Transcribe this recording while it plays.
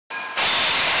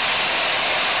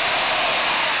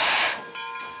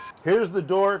Here's the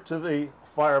door to the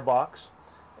firebox,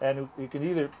 and you can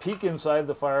either peek inside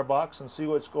the firebox and see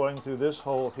what's going through this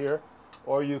hole here,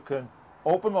 or you can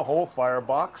open the whole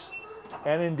firebox,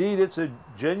 and indeed it's a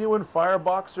genuine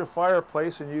firebox or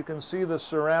fireplace, and you can see the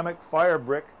ceramic fire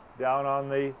brick down on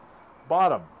the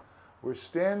bottom. We're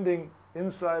standing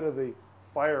inside of the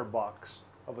firebox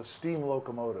of a steam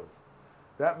locomotive.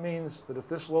 That means that if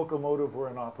this locomotive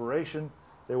were in operation,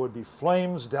 there would be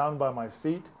flames down by my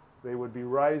feet, they would be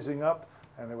rising up,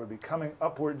 and they would be coming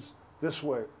upwards this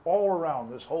way. All around,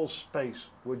 this whole space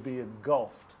would be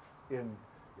engulfed in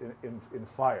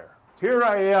fire. Here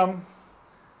I am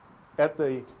at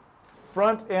the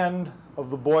front end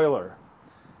of the boiler,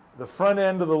 the front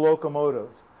end of the locomotive.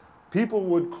 People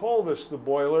would call this the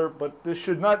boiler, but this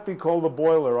should not be called the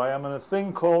boiler. I am in a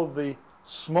thing called the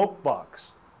smoke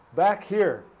box. Back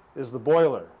here is the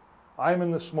boiler. I'm in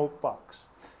the smoke box.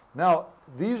 Now,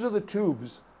 these are the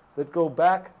tubes that go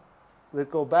back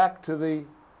to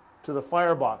the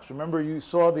firebox. Remember, you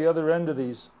saw the other end of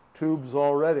these tubes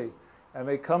already, and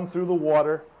they come through the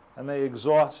water and they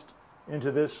exhaust into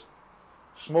this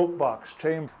smoke box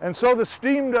chamber. And so the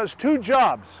steam does two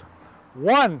jobs.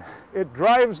 One, it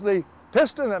drives the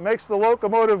piston that makes the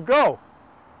locomotive go.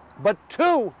 But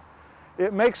two,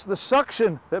 it makes the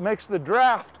suction that makes the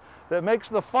draft, that makes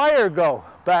the fire go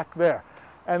back there.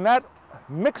 And that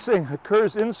mixing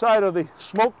occurs inside of the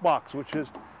smoke box, which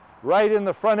is right in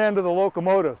the front end of the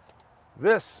locomotive.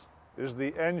 This is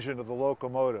the engine of the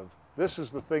locomotive. This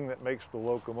is the thing that makes the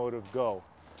locomotive go.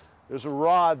 There's a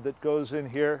rod that goes in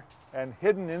here, and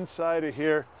hidden inside of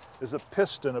here is a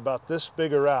piston about this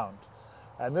big around.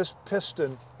 And this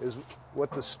piston is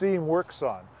what the steam works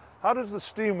on. How does the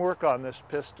steam work on this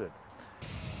piston?